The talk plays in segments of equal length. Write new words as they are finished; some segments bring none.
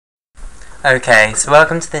Okay, so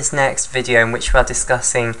welcome to this next video in which we are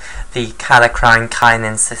discussing the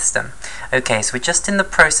Kallikrein-Kinin system. Okay, so we're just in the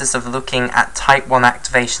process of looking at type 1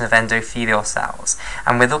 activation of endothelial cells,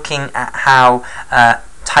 and we're looking at how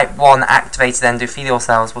type 1 activated endothelial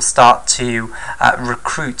cells will start to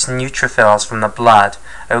recruit neutrophils from the blood.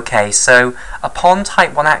 Okay, so upon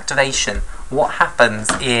type 1 activation, what happens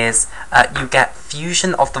is you get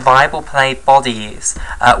fusion of the viable plate bodies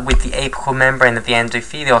with the apical membrane of the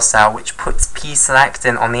endothelial cell, which puts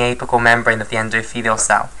P-selectin on the apical membrane of the endothelial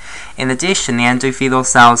cell. In addition, the endothelial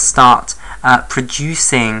cells start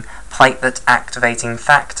producing platelet activating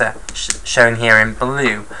factor, shown here in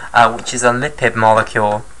blue, which is a lipid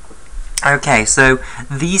molecule. Okay, so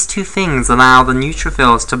these two things allow the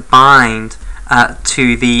neutrophils to bind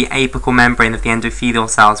to the apical membrane of the endothelial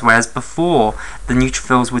cells, whereas before the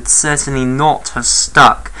neutrophils would certainly not have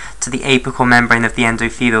stuck to the apical membrane of the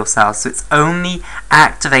endothelial cells. So it's only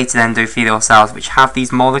activated endothelial cells which have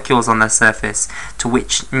these molecules on their surface to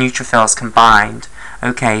which neutrophils can bind.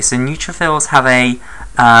 Okay, so neutrophils have a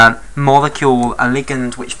molecule, a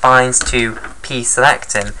ligand which binds to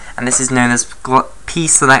P-selectin, and this is known as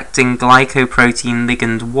P-selectin glycoprotein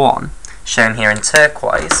ligand 1, shown here in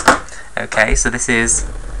turquoise. Okay, so this is,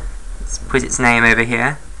 let's put its name over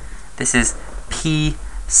here, this is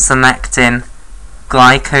P-selectin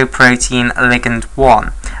glycoprotein ligand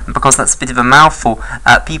 1. And because that's a bit of a mouthful,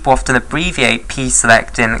 people often abbreviate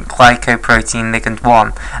P-selectin glycoprotein ligand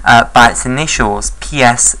 1 by its initials,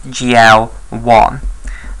 PSGL1.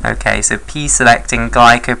 Okay, so P-selectin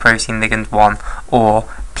glycoprotein ligand 1, or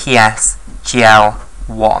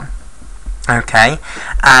PSGL1. Okay,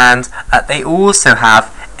 and they also have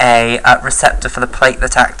a receptor for the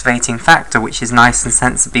platelet activating factor, which is nice and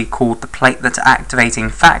sensibly called the platelet activating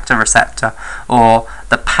factor receptor, or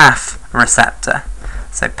the PAF receptor.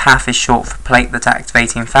 So PAF is short for platelet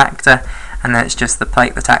activating factor, and then it's just the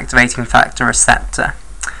platelet activating factor receptor.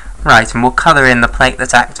 Right, and we'll colour in the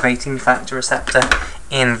platelet activating factor receptor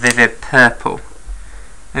in vivid purple.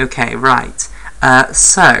 Okay, right.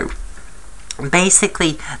 So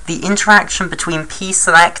basically, the interaction between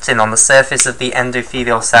P-selectin on the surface of the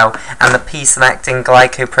endothelial cell and the P-selectin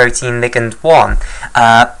glycoprotein ligand 1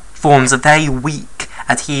 forms a very weak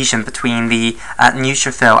adhesion between the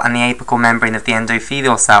neutrophil and the apical membrane of the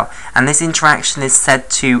endothelial cell, and this interaction is said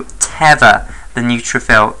to tether the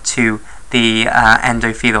neutrophil to the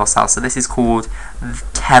endothelial cell. So this is called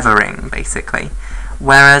tethering, basically.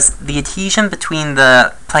 Whereas the adhesion between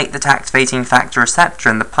the platelet activating factor receptor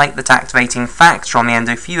and the platelet activating factor on the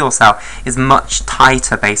endothelial cell is much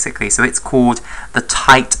tighter, basically. So it's called the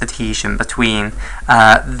tight adhesion between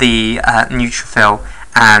the neutrophil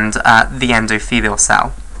and the endothelial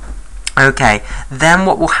cell. Okay, then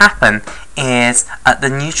what will happen is the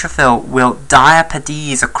neutrophil will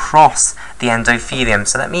diapedese across the endothelium.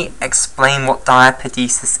 So let me explain what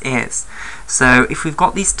diapedesis is. So if we've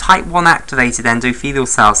got these type 1 activated endothelial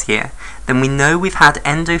cells here, then we know we've had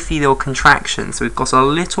endothelial contraction. So we've got a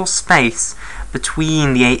little space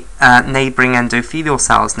between the neighbouring endothelial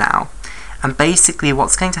cells now. And basically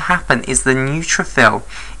what's going to happen is the neutrophil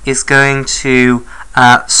is going to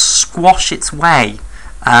squash its way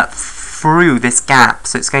through this gap.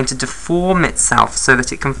 So it's going to deform itself so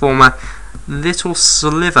that it can form a little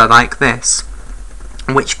sliver like this,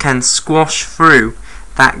 which can squash through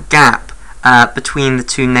that gap between the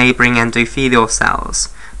two neighbouring endothelial cells.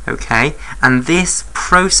 Okay, and this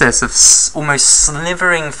process of almost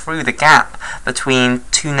slivering through the gap between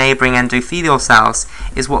two neighbouring endothelial cells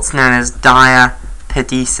is what's known as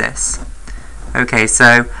diapedesis. Okay,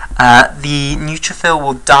 so the neutrophil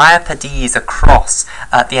will diapedese across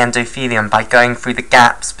the endothelium by going through the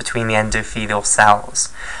gaps between the endothelial cells.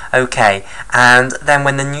 Okay, and then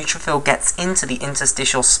when the neutrophil gets into the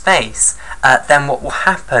interstitial space, then what will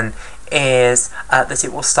happen is that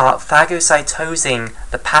it will start phagocytosing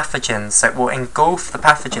the pathogens, so it will engulf the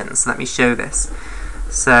pathogens. Let me show this.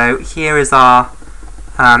 So here is our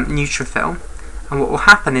neutrophil, and what will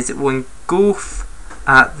happen is it will engulf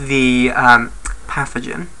the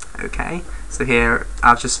pathogen. Okay, so here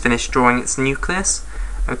I've just finished drawing its nucleus.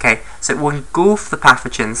 Okay, so it will engulf the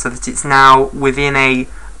pathogen so that it's now within a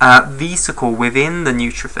vesicle within the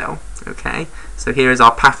neutrophil. Okay, so here is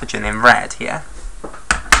our pathogen in red here.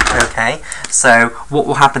 Okay, so what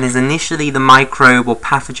will happen is initially the microbe or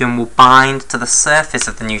pathogen will bind to the surface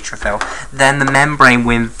of the neutrophil, then the membrane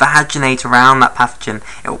will invaginate around that pathogen,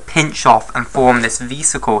 it will pinch off and form this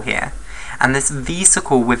vesicle here. And this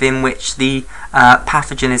vesicle within which the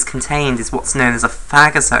pathogen is contained is what's known as a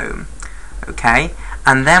phagosome. Okay,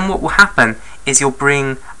 and then what will happen is you'll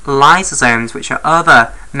bring lysosomes, which are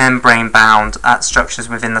other membrane-bound structures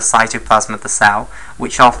within the cytoplasm of the cell,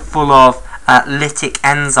 which are full of lytic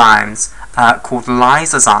enzymes called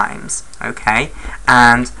lysozymes, okay?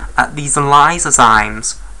 And these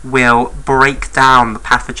lysozymes will break down the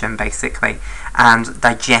pathogen, basically, and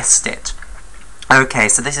digest it. Okay,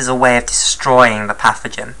 so this is a way of destroying the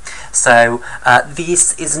pathogen. So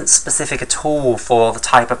this isn't specific at all for the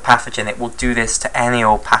type of pathogen. It will do this to any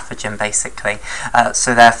old pathogen, basically.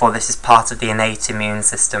 So therefore this is part of the innate immune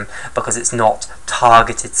system because it's not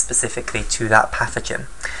targeted specifically to that pathogen.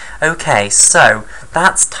 Okay, so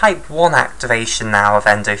that's type 1 activation now of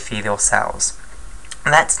endothelial cells.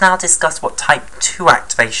 Let's now discuss what type 2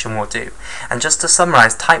 activation will do. And just to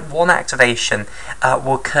summarize, type 1 activation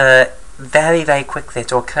will occur very, very quickly.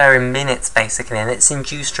 It will occur in minutes, basically, and it's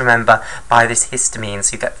induced, remember, by this histamine.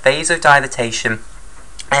 So you get vasodilatation,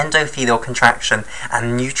 endothelial contraction,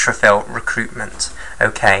 and neutrophil recruitment.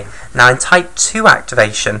 Okay, now in type 2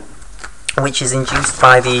 activation, which is induced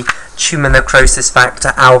by the tumor necrosis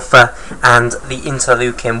factor alpha and the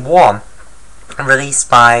interleukin 1,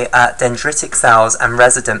 released by dendritic cells and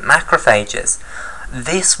resident macrophages,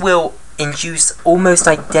 this will induce almost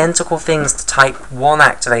identical things to type 1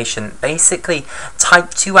 activation. Basically,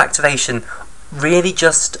 type 2 activation really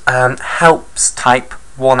just helps type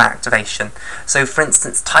 1 activation. So for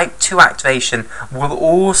instance, type 2 activation will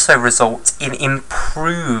also result in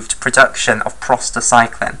improved production of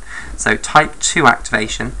prostacyclin. So type 2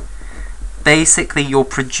 activation, basically you'll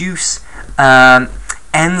produce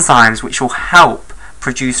enzymes which will help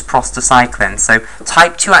produce prostacyclin. So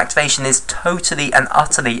type 2 activation is totally and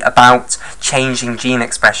utterly about changing gene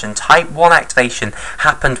expression. Type 1 activation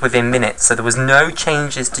happened within minutes, so there was no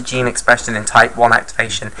changes to gene expression in type 1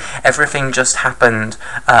 activation. Everything just happened,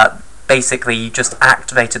 basically you just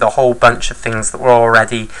activated a whole bunch of things that were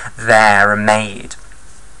already there and made.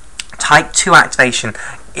 Type 2 activation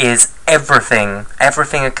is everything.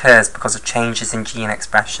 Everything occurs because of changes in gene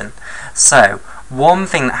expression. So one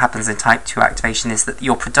thing that happens in type 2 activation is that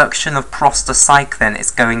your production of prostacyclin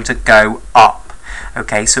is going to go up.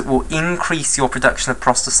 Okay, so it will increase your production of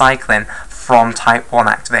prostacyclin from type 1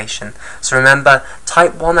 activation. So remember,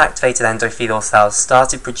 type 1 activated endothelial cells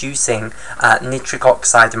started producing nitric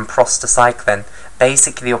oxide and prostacyclin.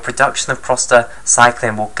 Basically, your production of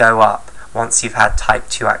prostacyclin will go up once you've had type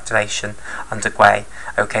 2 activation underway.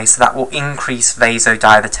 Okay, so that will increase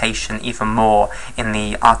vasodilatation even more in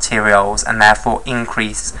the arterioles and therefore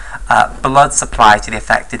increase blood supply to the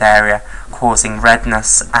affected area, causing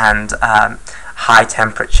redness and high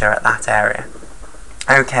temperature at that area.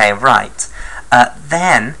 Okay, right.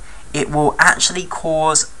 Then it will actually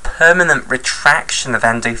cause permanent retraction of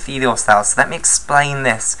endothelial cells. So let me explain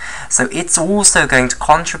this. So it's also going to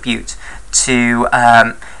contribute to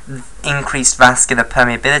increased vascular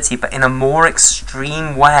permeability, but in a more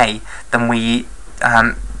extreme way than we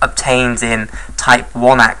obtained in type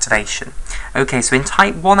 1 activation. Okay, so in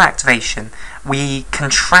type 1 activation, we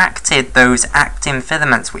contracted those actin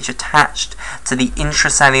filaments which attached to the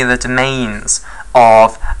intracellular domains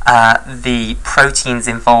of the proteins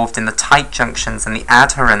involved in the tight junctions and the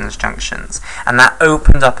adherens junctions, and that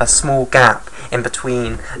opened up a small gap in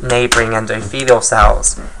between neighbouring endothelial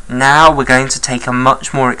cells. Now we're going to take a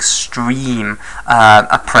much more extreme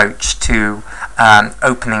approach to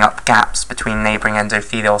opening up gaps between neighbouring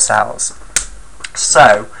endothelial cells.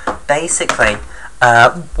 So basically,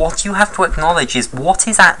 what you have to acknowledge is what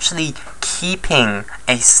is actually keeping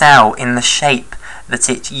a cell in the shape that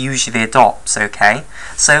it usually adopts, okay?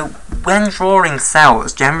 So when drawing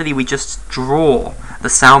cells, generally we just draw the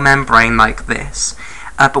cell membrane like this.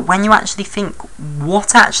 But when you actually think,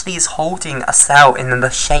 what actually is holding a cell in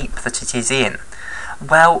the shape that it is in?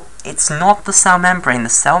 Well, it's not the cell membrane. The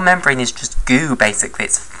cell membrane is just goo, basically.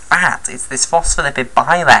 It's fat. It's this phospholipid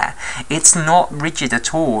bilayer. It's not rigid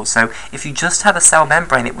at all. So if you just had a cell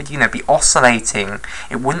membrane, it would, be oscillating.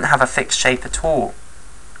 It wouldn't have a fixed shape at all.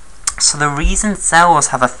 So the reason cells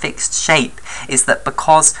have a fixed shape is that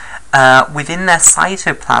because within their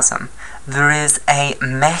cytoplasm, there is a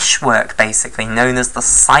meshwork, basically, known as the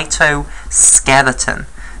cytoskeleton.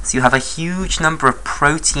 So you have a huge number of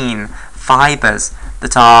protein fibers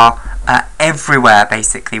that are everywhere,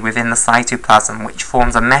 basically, within the cytoplasm, which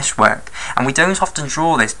forms a meshwork. And we don't often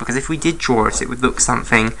draw this, because if we did draw it, it would look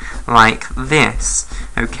something like this,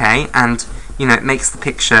 okay? And, it makes the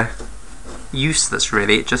picture useless,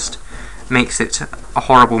 really. It just makes it a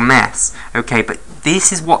horrible mess, okay? But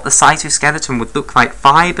this is what the cytoskeleton would look like.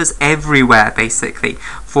 Fibers everywhere, basically,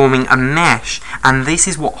 forming a mesh, and this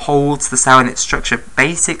is what holds the cell in its structure.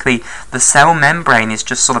 Basically, the cell membrane is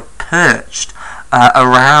just sort of perched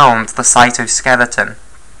around the cytoskeleton.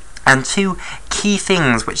 And two key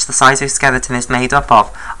things which the cytoskeleton is made up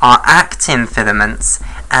of are actin filaments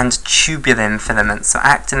and tubulin filaments. So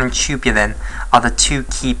actin and tubulin are the two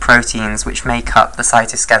key proteins which make up the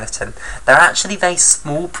cytoskeleton. They're actually very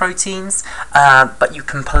small proteins, but you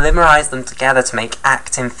can polymerize them together to make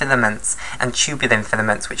actin filaments and tubulin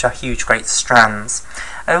filaments, which are huge, great strands.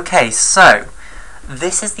 Okay, so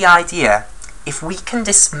this is the idea. If we can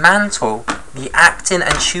dismantle the actin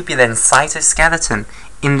and tubulin cytoskeleton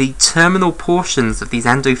in the terminal portions of these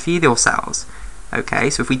endothelial cells,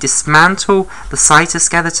 okay, so if we dismantle the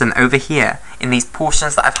cytoskeleton over here in these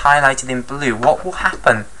portions that I've highlighted in blue, what will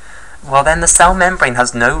happen? Well, then the cell membrane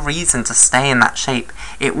has no reason to stay in that shape.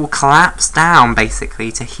 It will collapse down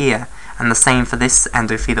basically to here, and the same for this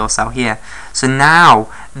endothelial cell here. So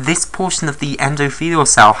now this portion of the endothelial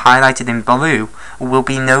cell highlighted in blue will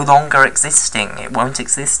be no longer existing. It won't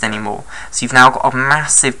exist anymore. So you've now got a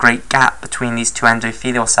massive great gap between these two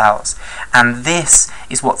endothelial cells, and this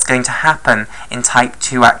is what's going to happen in type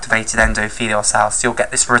 2 activated endothelial cells. So you'll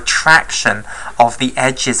get this retraction of the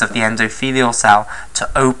edges of the endothelial cell to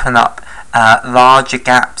open up larger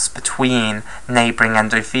gaps between neighbouring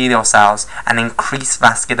endothelial cells and increase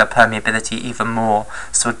vascular permeability even more.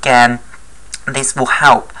 So again, this will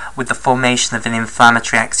help with the formation of an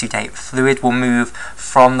inflammatory exudate. Fluid will move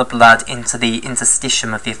from the blood into the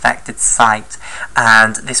interstitium of the affected site,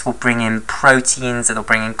 and this will bring in proteins, it'll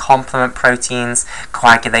bring in complement proteins,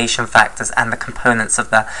 coagulation factors, and the components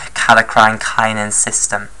of the Kallikrein-Kinin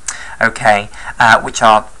system. Okay, which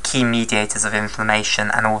are key mediators of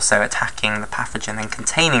inflammation and also attacking the pathogen and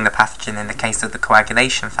containing the pathogen in the case of the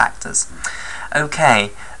coagulation factors.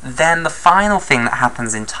 Okay, then the final thing that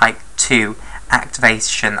happens in type 2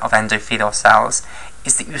 activation of endothelial cells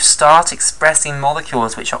is that you start expressing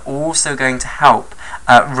molecules which are also going to help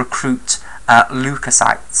recruit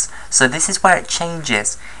leukocytes. So this is where it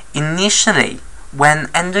changes. Initially, when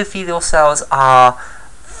endothelial cells are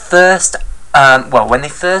first when they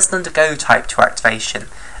first undergo type 2 activation,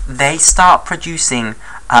 they start producing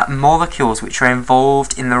molecules which are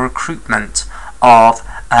involved in the recruitment of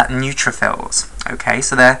neutrophils. Okay,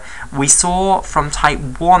 so there we saw from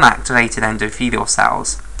type 1 activated endothelial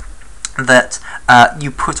cells that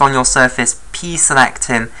you put on your surface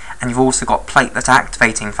P-selectin, and you've also got platelet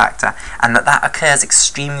activating factor, and that occurs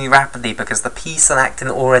extremely rapidly because the P-selectin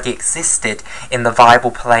already existed in the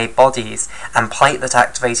viable platelet bodies, and platelet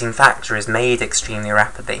activating factor is made extremely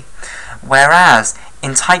rapidly. Whereas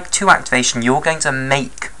in type 2 activation, you're going to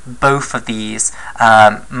make both of these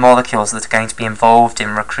molecules that are going to be involved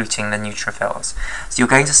in recruiting the neutrophils. So you're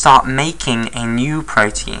going to start making a new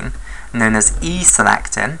protein known as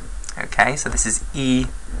E-selectin. Okay, so this is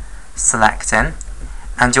E-selectin,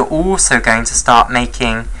 and you're also going to start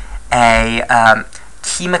making a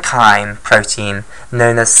chemokine protein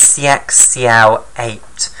known as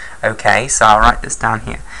CXCL8. Okay, so I'll write this down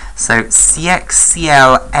here. So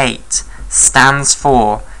CXCL8 stands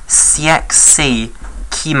for CXC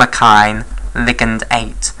chemokine ligand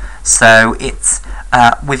 8. So it's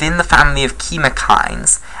within the family of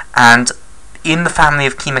chemokines, and in the family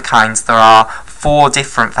of chemokines there are 4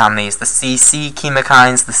 different families: the CC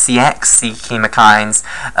chemokines, the CXC chemokines,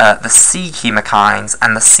 the C chemokines,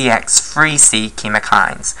 and the CX3C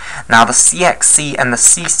chemokines. Now the CXC and the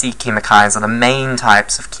CC chemokines are the main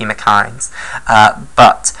types of chemokines,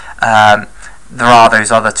 but there are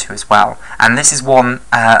those other 2 as well, and this is one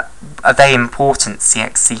a very important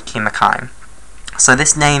CXC chemokine. So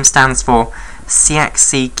this name stands for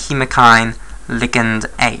CXC chemokine ligand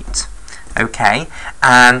 8. Okay,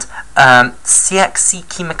 and CXC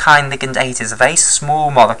chemokine ligand 8 is a very small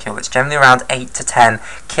molecule. It's generally around 8 to 10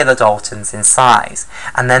 kilodaltons in size,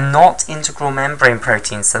 and they're not integral membrane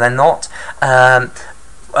proteins, so they're not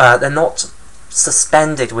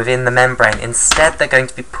suspended within the membrane. Instead, they're going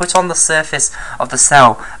to be put on the surface of the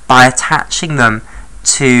cell by attaching them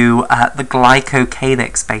to the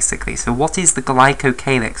glycocalyx, basically. So what is the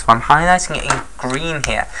glycocalyx? Well, I'm highlighting it in green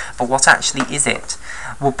here, but what actually is it?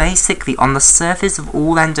 Well, basically, on the surface of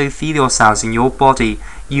all endothelial cells in your body,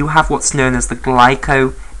 you have what's known as the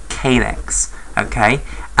glycocalyx, okay?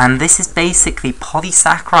 And this is basically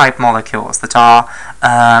polysaccharide molecules that are,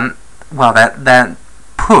 they're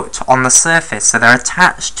put on the surface, so they're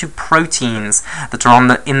attached to proteins that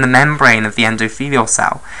are in the membrane of the endothelial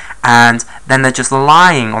cell, and then they're just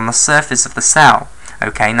lying on the surface of the cell.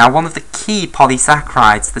 Okay, now one of the key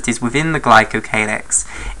polysaccharides that is within the glycocalyx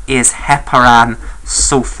is heparan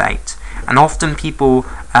sulfate, and often people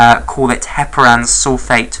call it heparan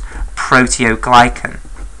sulfate proteoglycan.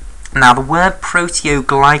 Now the word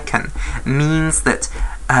proteoglycan means that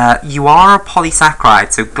you are a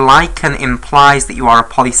polysaccharide, so glycan implies that you are a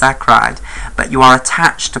polysaccharide, but you are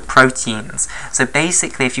attached to proteins. So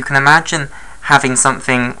basically, if you can imagine having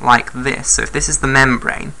something like this, so if this is the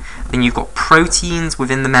membrane, then you've got proteins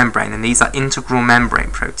within the membrane, and these are integral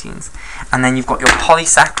membrane proteins, and then you've got your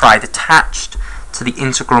polysaccharide attached to the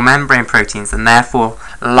integral membrane proteins, and therefore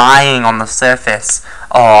lying on the surface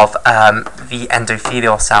of the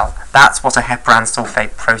endothelial cell. That's what a heparan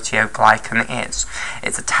sulfate proteoglycan is.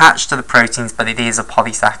 It's attached to the proteins, but it is a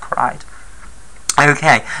polysaccharide.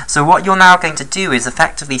 Okay, so what you're now going to do is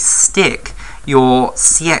effectively stick your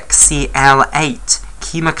CXCL8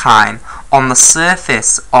 chemokine on the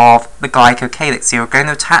surface of the glycocalyx. So you're going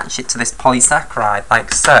to attach it to this polysaccharide,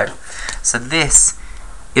 like so. So this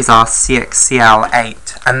is our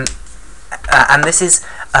CXCL8, and this is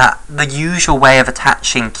the usual way of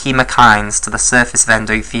attaching chemokines to the surface of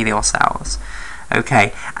endothelial cells.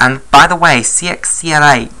 Okay, and by the way,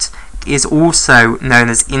 CXCL8 is also known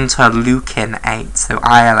as interleukin 8, so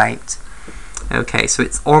IL-8. Okay, so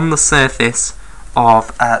it's on the surface of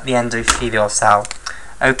the endothelial cell.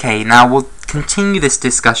 Okay, now we'll continue this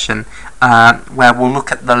discussion where we'll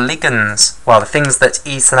look at the ligands, well, the things that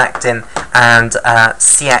E-synectin and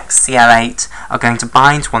CXCL8 are going to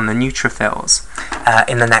bind to on the neutrophils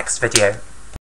in the next video.